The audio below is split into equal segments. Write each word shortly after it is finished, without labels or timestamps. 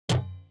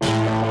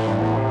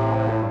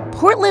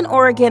Portland,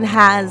 Oregon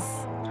has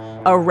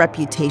a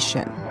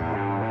reputation.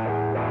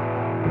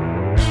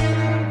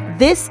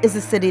 This is a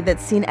city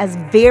that's seen as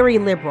very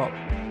liberal.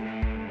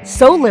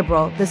 So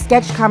liberal, the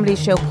sketch comedy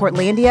show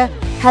Portlandia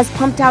has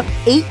pumped out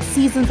 8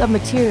 seasons of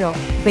material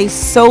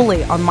based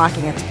solely on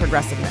mocking its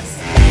progressiveness.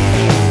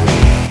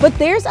 But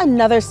there's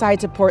another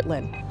side to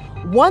Portland,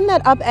 one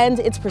that upends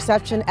its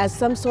perception as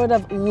some sort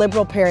of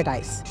liberal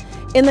paradise.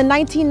 In the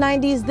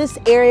 1990s, this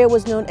area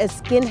was known as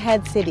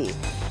Skinhead City,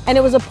 and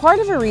it was a part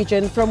of a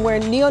region from where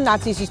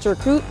neo-Nazis used to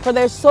recruit for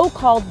their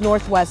so-called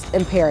Northwest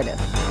Imperative.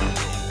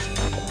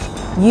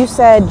 You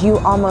said you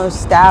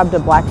almost stabbed a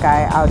black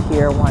guy out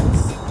here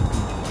once.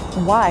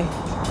 Why?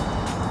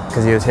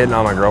 Because he was hitting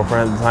on my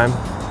girlfriend at the time,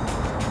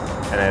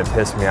 and it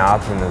pissed me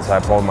off, and so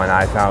I pulled my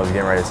knife out. I was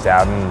getting ready to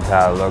stab him until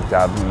I looked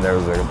up, and there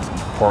was a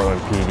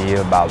Portland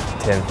PD about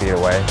 10 feet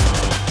away.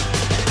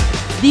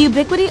 The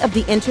ubiquity of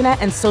the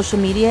internet and social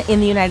media in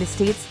the United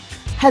States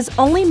has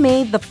only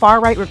made the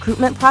far-right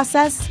recruitment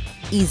process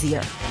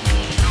easier.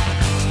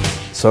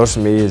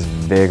 Social media is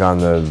big on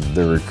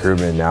the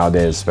recruitment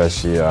nowadays,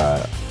 especially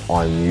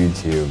on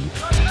YouTube.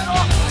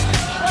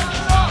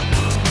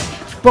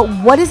 But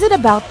what is it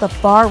about the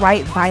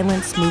far-right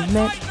violence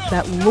movement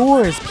that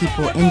lures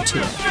people into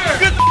it?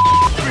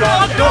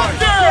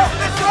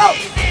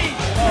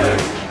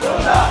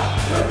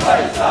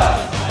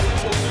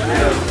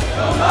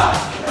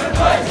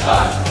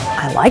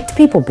 I liked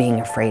people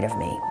being afraid of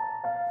me.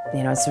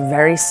 You know, it's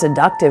very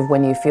seductive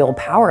when you feel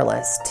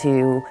powerless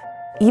to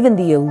even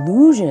the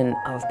illusion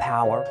of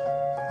power.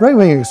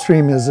 Right-wing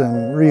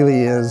extremism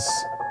really is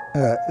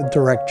a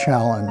direct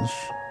challenge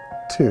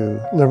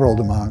to liberal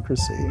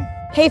democracy.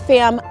 Hey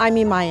fam, I'm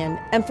Imayan,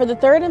 and for the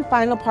third and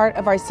final part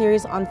of our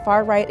series on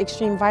far-right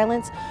extreme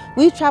violence,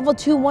 we've traveled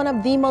to one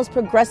of the most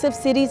progressive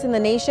cities in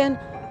the nation,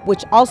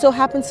 which also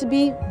happens to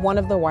be one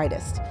of the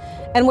whitest.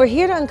 And we're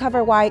here to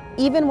uncover why,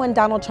 even when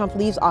Donald Trump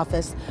leaves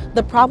office,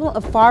 the problem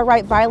of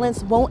far-right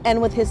violence won't end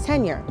with his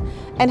tenure,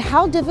 and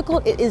how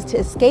difficult it is to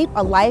escape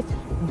a life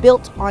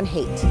built on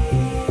hate.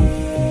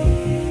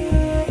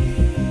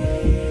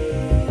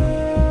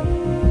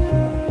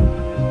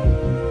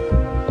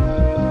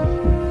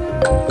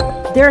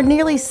 There are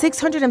nearly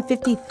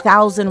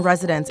 650,000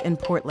 residents in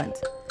Portland,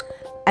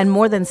 and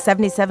more than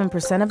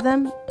 77% of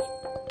them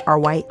are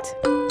white.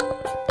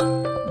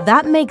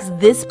 That makes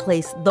this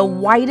place the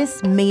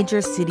whitest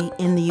major city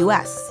in the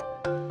US,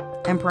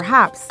 and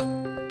perhaps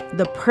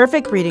the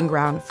perfect breeding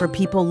ground for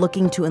people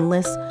looking to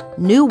enlist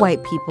new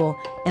white people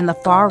in the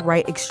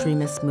far-right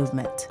extremist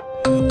movement.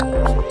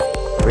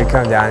 We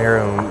come down here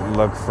and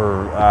look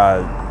for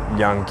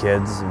young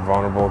kids,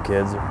 vulnerable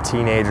kids,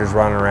 teenagers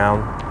running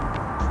around,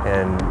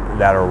 and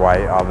that are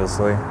white,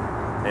 obviously,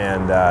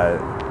 and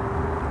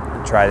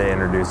try to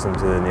introduce them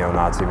to the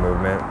neo-Nazi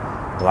movement.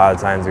 A lot of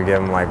times we give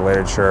them like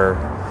literature,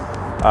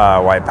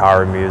 white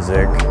power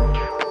music.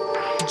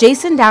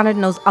 Jason Downard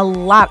knows a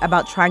lot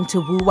about trying to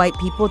woo white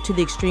people to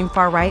the extreme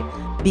far right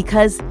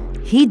because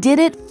he did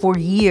it for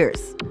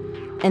years.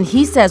 And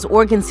he says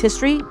Oregon's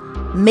history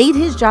made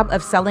his job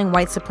of selling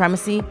white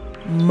supremacy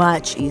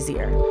much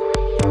easier.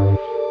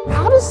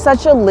 How does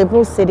such a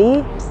liberal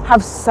city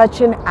have such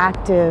an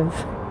active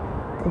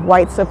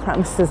white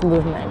supremacist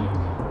movement?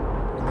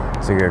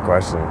 It's a good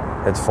question.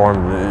 It's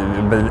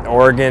formed, but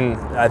Oregon,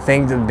 I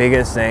think the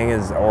biggest thing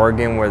is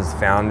Oregon was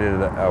founded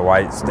a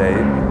white state,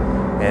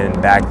 and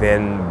back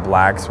then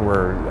blacks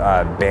were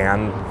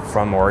banned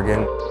from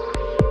Oregon.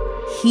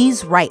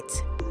 He's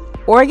right.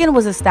 Oregon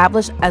was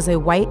established as a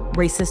white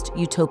racist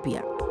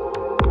utopia.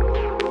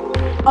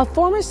 A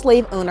former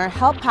slave owner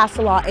helped pass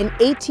a law in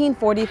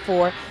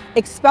 1844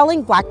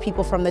 expelling black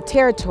people from the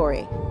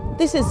territory.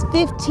 This is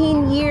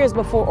 15 years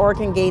before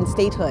Oregon gained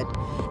statehood.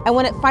 And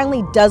when it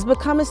finally does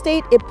become a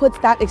state, it puts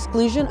that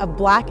exclusion of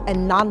black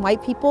and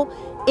non-white people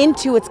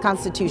into its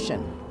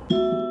constitution.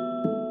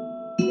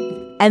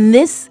 And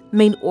this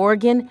made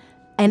Oregon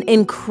an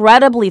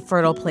incredibly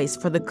fertile place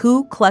for the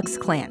Ku Klux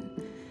Klan.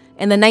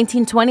 In the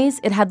 1920s,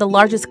 it had the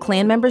largest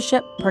Klan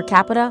membership per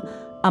capita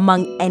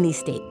among any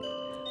state.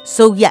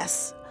 So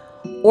yes,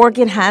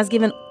 Oregon has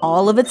given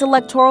all of its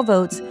electoral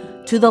votes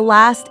to the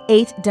last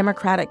 8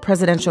 Democratic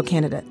presidential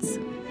candidates.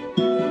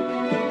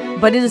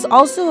 But it is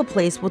also a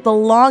place with a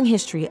long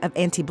history of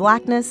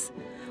anti-blackness,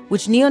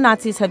 which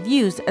neo-Nazis have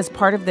used as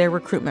part of their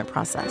recruitment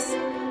process.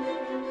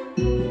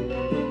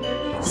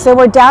 So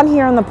we're down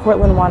here on the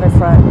Portland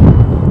waterfront,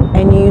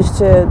 and you used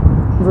to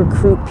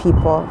recruit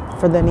people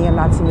for the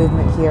neo-Nazi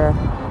movement here.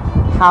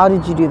 How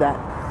did you do that?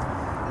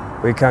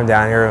 We come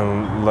down here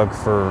and look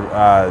for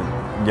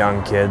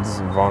young kids,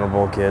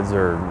 vulnerable kids,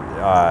 or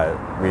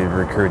we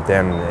recruit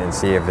them and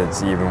see if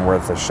it's even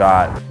worth a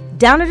shot.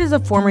 Downard is a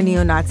former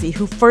neo-Nazi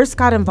who first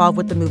got involved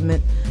with the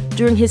movement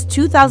during his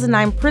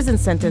 2009 prison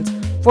sentence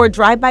for a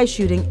drive-by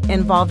shooting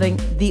involving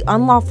the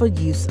unlawful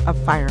use of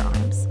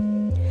firearms.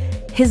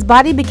 His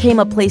body became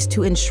a place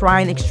to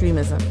enshrine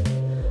extremism,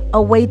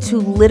 a way to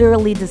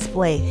literally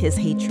display his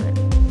hatred.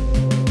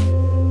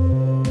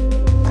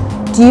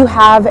 Do you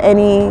have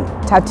any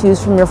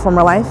tattoos from your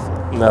former life?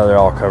 No, they're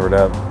all covered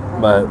up,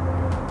 but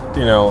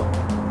you know,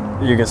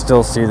 you can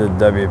still see the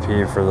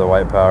WP for the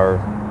white power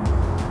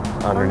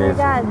underneath.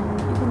 Oh my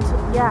God, you can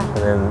yeah. And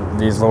then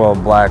these little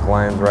black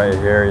lines right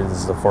here, this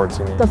is the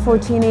 1488. The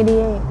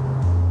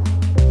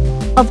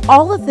 1488. Of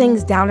all the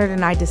things Downard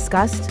and I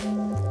discussed,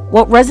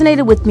 what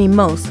resonated with me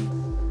most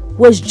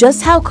was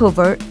just how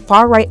covert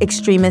far-right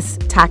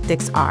extremist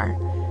tactics are.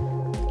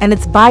 And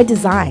it's by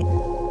design.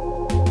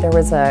 There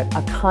was a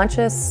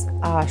conscious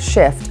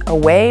shift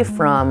away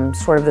from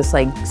sort of this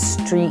like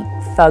street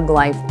thug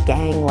life,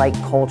 gang-like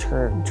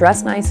culture.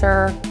 Dress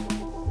nicer,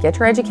 get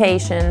your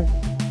education,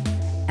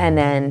 and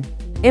then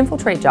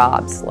infiltrate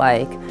jobs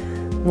like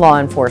law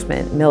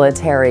enforcement,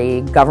 military,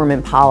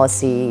 government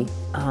policy,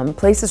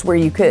 places where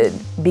you could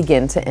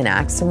begin to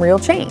enact some real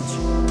change.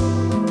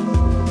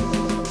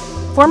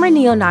 Former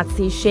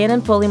neo-Nazi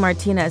Shannon Foley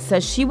Martinez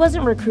says she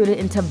wasn't recruited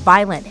into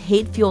violent,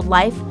 hate-fueled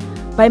life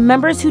by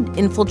members who'd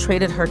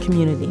infiltrated her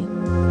community.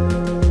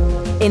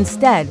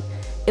 Instead,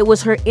 it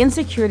was her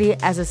insecurity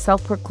as a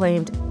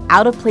self-proclaimed,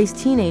 out-of-place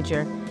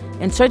teenager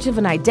in search of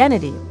an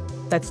identity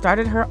that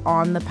started her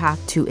on the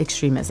path to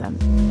extremism.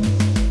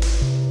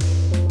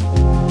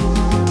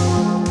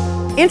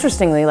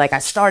 Interestingly, like I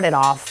started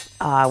off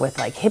with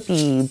like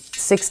hippie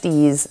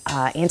 60s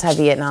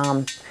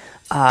anti-Vietnam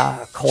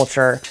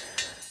culture.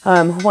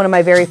 One of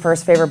my very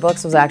first favorite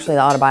books was actually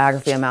the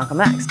autobiography of Malcolm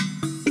X.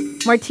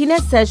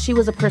 Martinez says she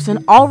was a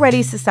person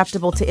already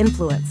susceptible to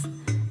influence,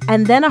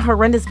 and then a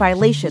horrendous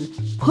violation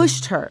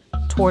pushed her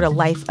toward a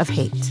life of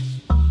hate.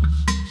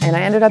 And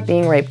I ended up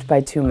being raped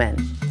by 2 men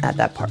at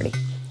that party.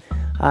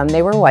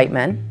 They were white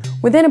men.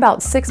 Within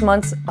about 6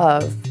 months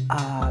of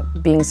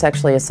being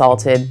sexually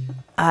assaulted,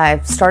 I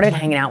started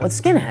hanging out with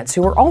skinheads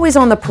who were always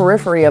on the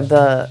periphery of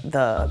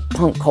the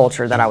punk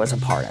culture that I was a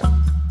part of.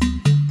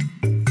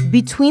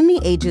 Between the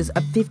ages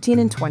of 15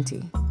 and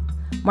 20,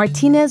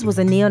 Martinez was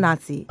a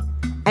neo-Nazi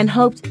and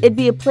hoped it'd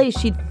be a place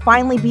she'd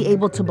finally be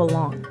able to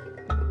belong.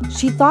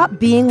 She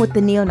thought being with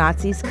the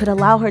neo-Nazis could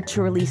allow her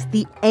to release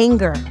the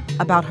anger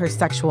about her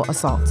sexual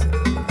assault.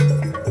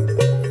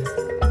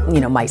 You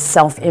know, my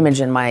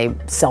self-image and my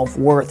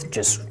self-worth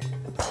just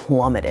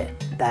plummeted.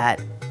 That,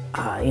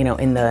 you know,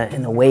 in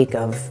the wake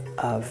of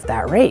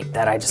that rape,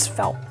 that I just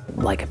felt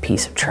like a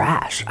piece of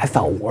trash. I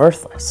felt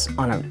worthless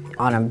on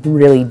a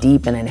really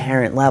deep and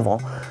inherent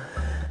level.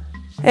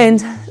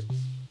 And,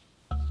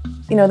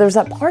 you know, there's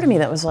that part of me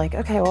that was like,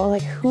 okay, well,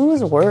 like,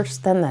 who's worse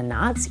than the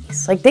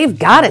Nazis? Like, they've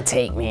got to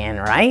take me in,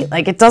 right?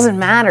 Like, it doesn't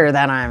matter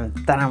that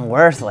I'm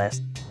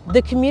worthless.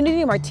 The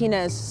community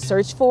Martinez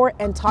searched for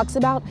and talks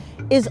about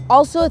is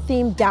also a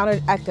theme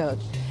Downard echoed.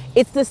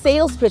 It's the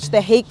sales pitch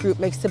the hate group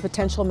makes to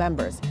potential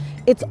members.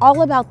 It's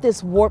all about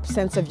this warped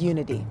sense of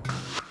unity.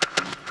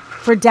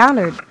 For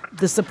Downard,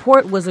 the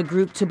support was a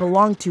group to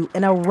belong to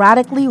in a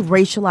radically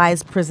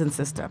racialized prison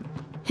system.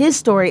 His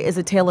story is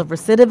a tale of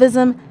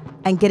recidivism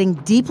and getting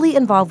deeply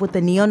involved with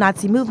the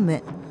neo-Nazi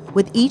movement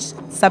with each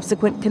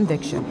subsequent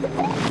conviction.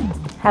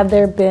 Have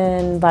there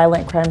been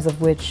violent crimes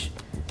of which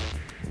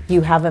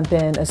you haven't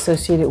been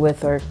associated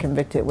with or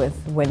convicted with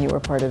when you were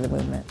part of the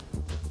movement?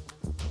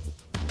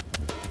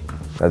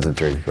 That's a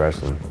tricky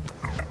question.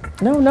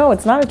 No,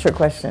 it's not a trick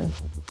question.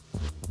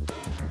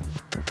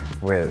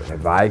 Wait,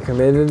 have I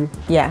committed?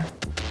 Yeah.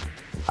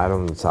 I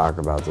don't talk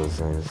about those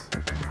things.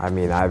 I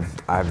mean,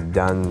 I've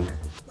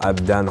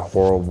done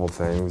horrible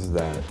things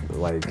that,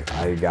 like,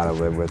 I gotta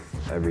live with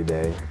every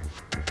day.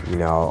 You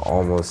know,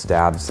 almost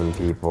stabbed some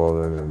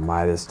people, and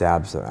might have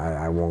stabbed some.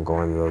 I won't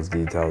go into those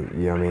details,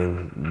 you know what I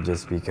mean?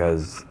 Just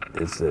because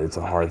it's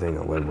a hard thing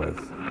to live with.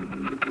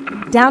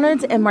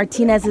 Downard's and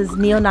Martinez's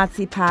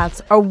neo-Nazi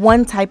paths are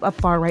one type of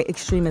far-right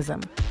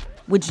extremism,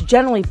 which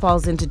generally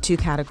falls into 2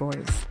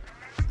 categories.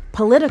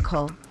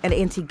 Political and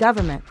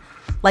anti-government,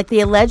 like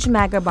the alleged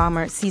MAGA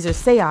bomber Cesar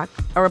Sayoc,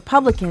 a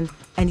Republican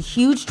and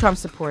huge Trump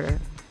supporter,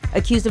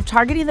 accused of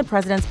targeting the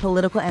president's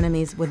political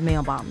enemies with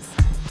mail bombs.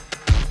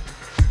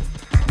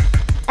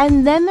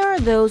 And then there are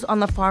those on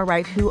the far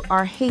right who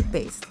are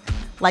hate-based,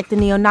 like the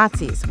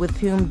neo-Nazis with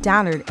whom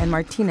Downard and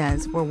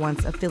Martinez were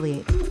once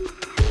affiliated.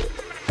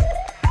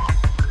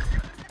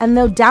 And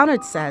though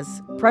Downard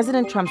says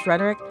President Trump's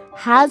rhetoric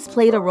has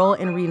played a role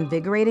in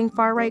reinvigorating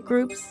far-right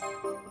groups,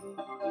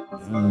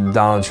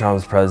 Donald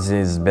Trump's presidency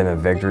has been a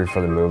victory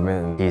for the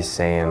movement. He's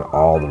saying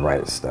all the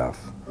right stuff.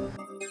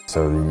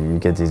 So you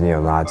get these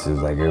neo-Nazis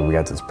like, hey, we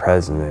got this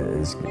president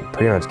is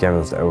pretty much giving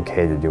us the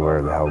okay to do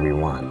whatever the hell we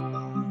want.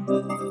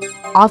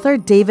 author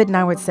David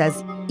Nywert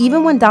says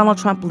even when Donald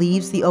Trump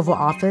leaves the Oval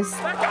Office,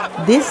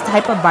 this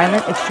type of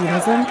violent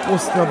extremism will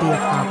still be a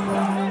problem.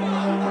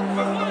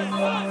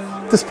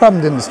 This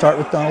problem didn't start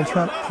with Donald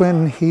Trump.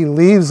 When he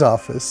leaves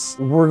office,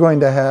 we're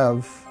going to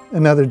have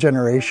another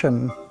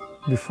generation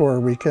before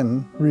we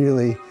can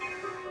really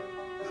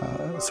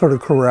sort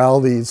of corral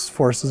these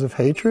forces of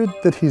hatred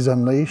that he's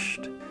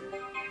unleashed.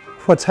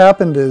 What's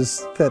happened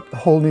is that a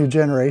whole new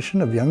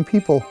generation of young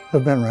people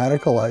have been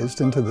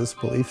radicalized into this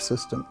belief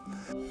system.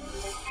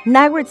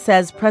 Nywert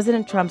says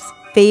President Trump's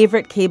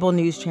favorite cable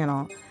news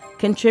channel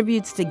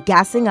contributes to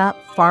gassing up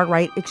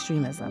far-right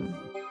extremism.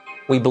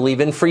 We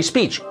believe in free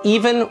speech,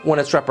 even when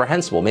it's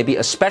reprehensible, maybe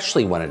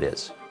especially when it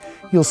is.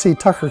 You'll see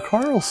Tucker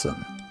Carlson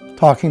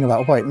talking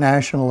about white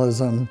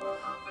nationalism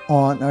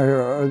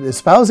or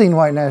espousing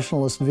white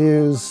nationalist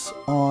views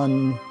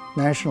on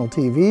national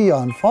TV,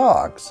 on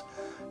Fox,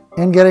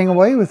 and getting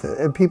away with it.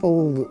 And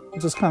people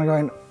just kind of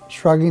going,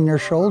 shrugging their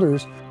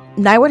shoulders.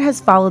 Nywood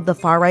has followed the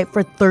far right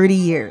for 30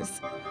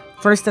 years,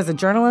 first as a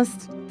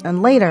journalist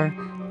and later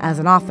as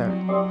an author.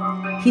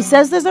 He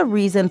says there's a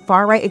reason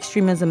far-right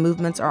extremism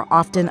movements are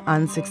often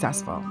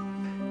unsuccessful.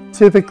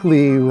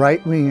 Typically,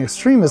 right-wing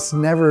extremists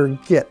never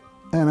get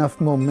enough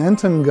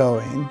momentum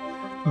going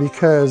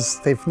because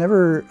they've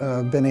never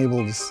been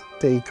able to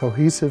stay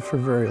cohesive for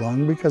very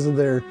long because of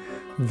their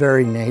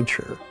very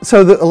nature.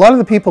 So a lot of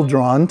the people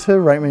drawn to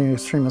right-wing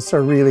extremists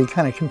are really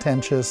kind of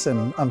contentious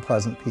and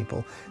unpleasant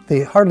people.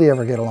 They hardly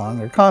ever get along.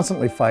 They're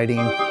constantly fighting.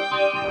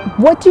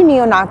 What do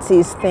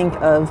neo-Nazis think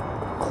of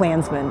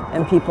Klansmen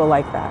and people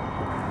like that?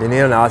 The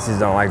neo-Nazis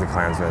don't like the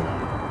Klansmen.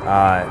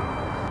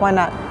 Why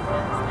not?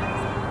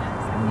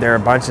 They're a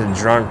bunch of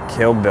drunk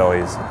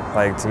hillbillies,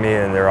 like, to me,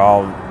 and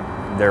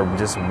they're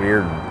just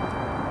weird.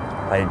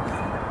 Like,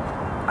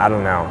 I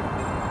don't know.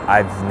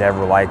 I've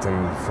never liked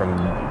them from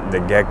the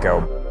get-go.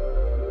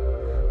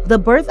 The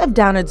birth of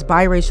Downard's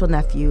biracial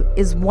nephew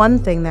is one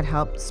thing that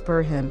helped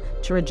spur him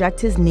to reject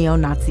his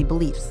neo-Nazi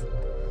beliefs.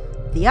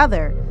 The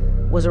other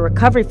was a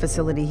recovery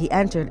facility he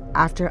entered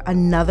after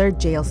another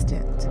jail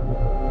stint.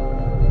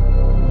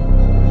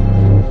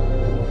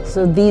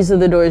 So these are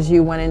the doors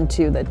you went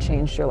into that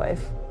changed your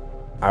life?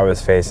 I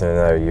was facing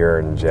another year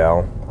in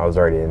jail. I was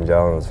already in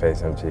jail and was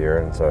facing up to a year,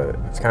 and so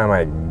it's kind of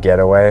my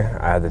getaway.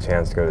 I had the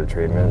chance to go to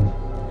treatment.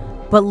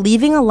 But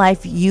leaving a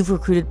life you've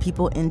recruited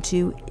people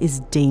into is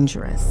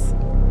dangerous.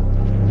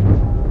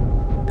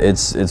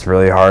 It's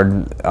really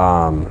hard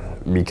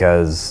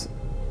because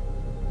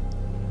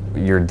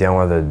you're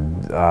dealing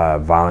with a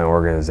violent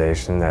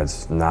organization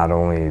that's not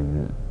only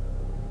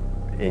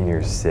in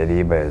your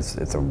city, but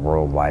it's a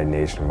worldwide,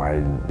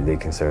 nationwide. They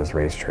consider us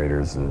race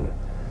traitors and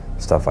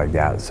stuff like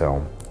that.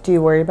 So, do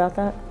you worry about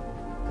that?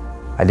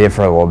 I did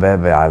for a little bit,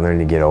 but I learned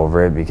to get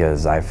over it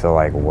because I feel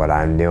like what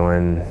I'm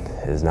doing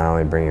is not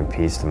only bringing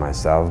peace to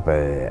myself,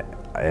 but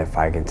if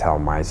I can tell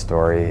my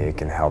story, it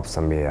can help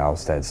somebody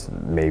else that's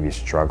maybe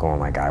struggling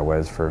like I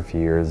was for a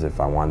few years if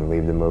I want to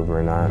leave the movement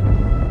or not.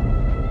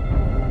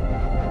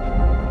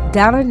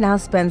 Downard now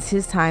spends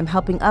his time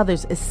helping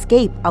others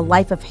escape a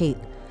life of hate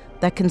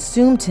that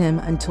consumed him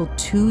until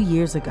 2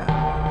 years ago.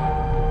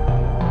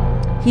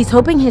 He's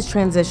hoping his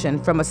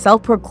transition from a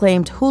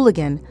self-proclaimed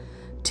hooligan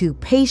to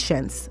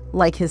patience,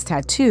 like his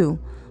tattoo,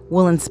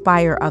 will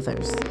inspire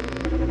others.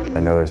 I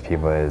know there's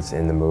people that's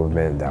in the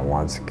movement that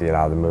wants to get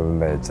out of the movement,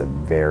 but it's a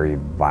very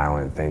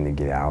violent thing to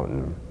get out,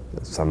 and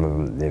some of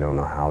them, they don't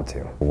know how to.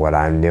 What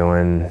I'm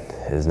doing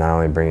is not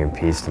only bringing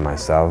peace to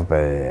myself,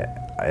 but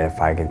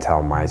if I can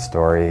tell my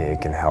story, it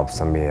can help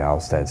somebody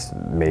else that's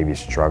maybe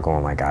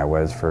struggling like I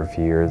was for a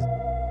few years.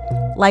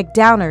 Like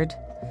Downard,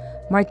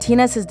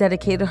 Martinez has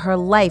dedicated her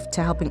life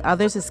to helping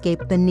others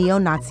escape the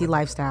neo-Nazi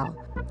lifestyle.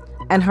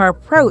 And her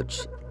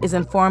approach is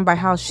informed by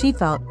how she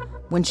felt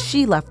when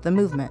she left the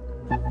movement.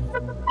 I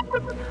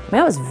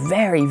mean, I was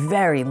very,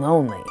 very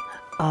lonely.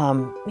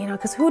 You know,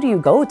 because who do you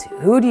go to?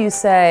 Who do you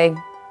say,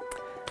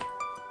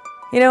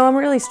 you know, I'm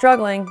really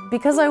struggling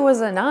because I was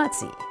a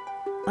Nazi?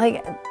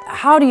 Like,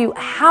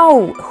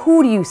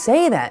 who do you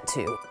say that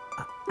to?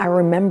 I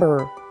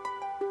remember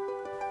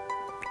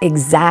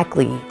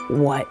exactly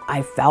what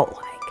I felt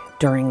like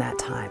during that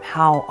time,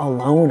 how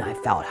alone I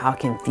felt, how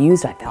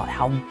confused I felt,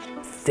 how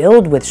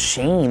filled with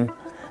shame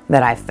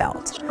that I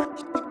felt.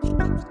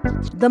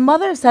 The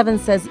mother of 7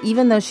 says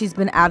even though she's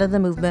been out of the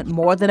movement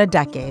more than a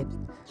decade,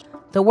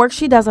 the work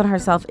she does on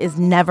herself is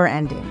never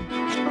ending.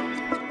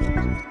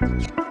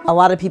 A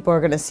lot of people are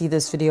going to see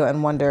this video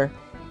and wonder,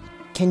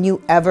 can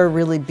you ever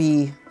really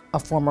be a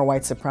former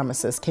white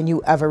supremacist? Can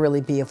you ever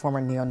really be a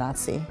former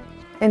neo-Nazi?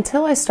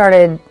 Until I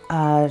started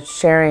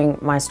sharing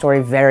my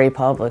story very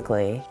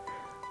publicly,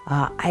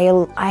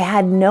 I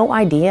had no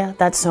idea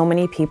that so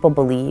many people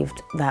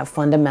believed that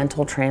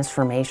fundamental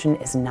transformation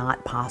is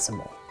not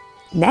possible.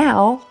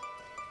 Now,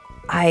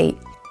 I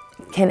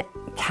can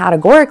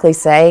categorically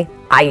say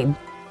I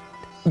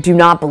do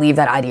not believe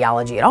that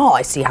ideology at all.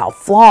 I see how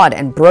flawed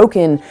and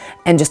broken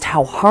and just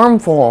how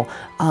harmful,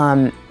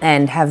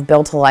 and have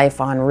built a life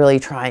on really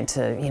trying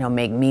to, you know,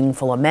 make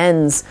meaningful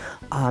amends,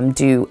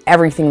 do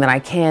everything that I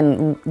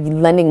can,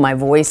 lending my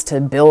voice to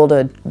build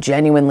a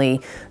genuinely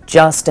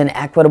just and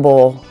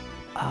equitable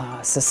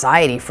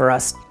society for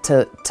us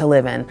to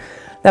live in.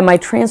 That my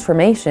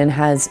transformation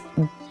has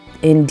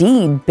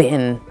indeed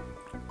been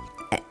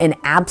an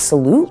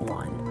absolute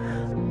one.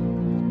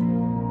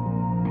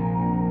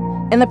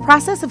 In the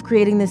process of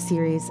creating this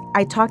series,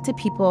 I talked to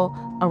people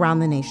around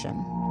the nation.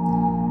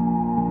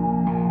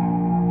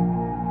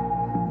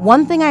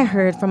 One thing I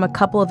heard from a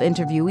couple of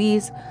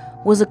interviewees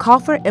was a call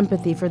for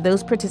empathy for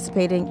those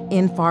participating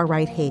in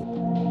far-right hate.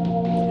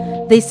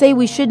 They say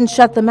we shouldn't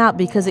shut them out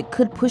because it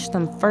could push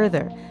them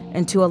further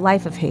into a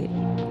life of hate.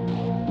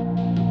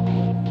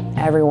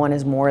 everyone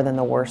is more than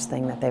the worst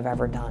thing that they've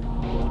ever done.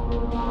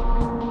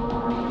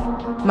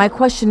 My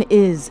question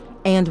is,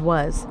 and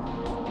was,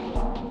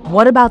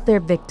 what about their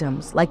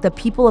victims, like the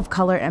people of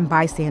color and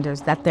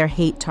bystanders that their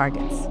hate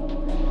targets?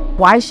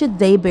 Why should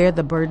they bear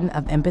the burden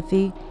of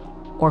empathy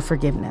or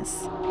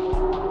forgiveness?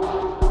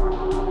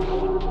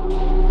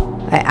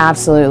 I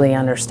absolutely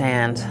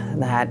understand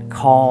that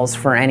calls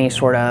for any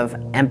sort of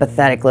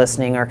empathetic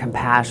listening or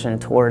compassion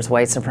towards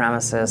white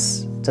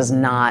supremacists does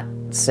not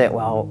sit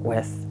well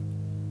with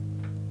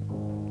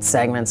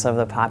segments of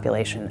the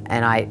population,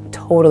 and I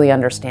totally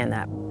understand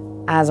that.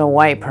 As a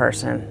white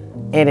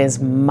person, it is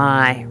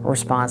my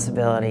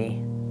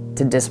responsibility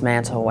to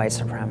dismantle white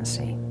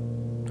supremacy.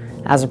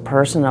 As a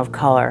person of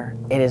color,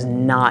 it is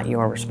not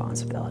your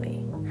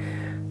responsibility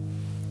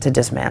to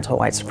dismantle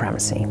white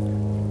supremacy.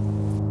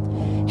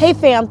 Hey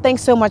fam,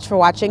 thanks so much for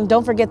watching.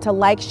 Don't forget to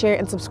like, share,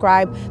 and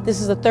subscribe. This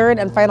is the third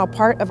and final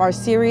part of our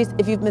series.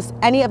 If you've missed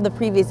any of the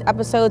previous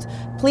episodes,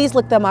 please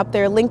look them up.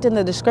 They're linked in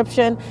the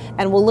description,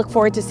 and we'll look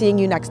forward to seeing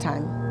you next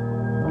time.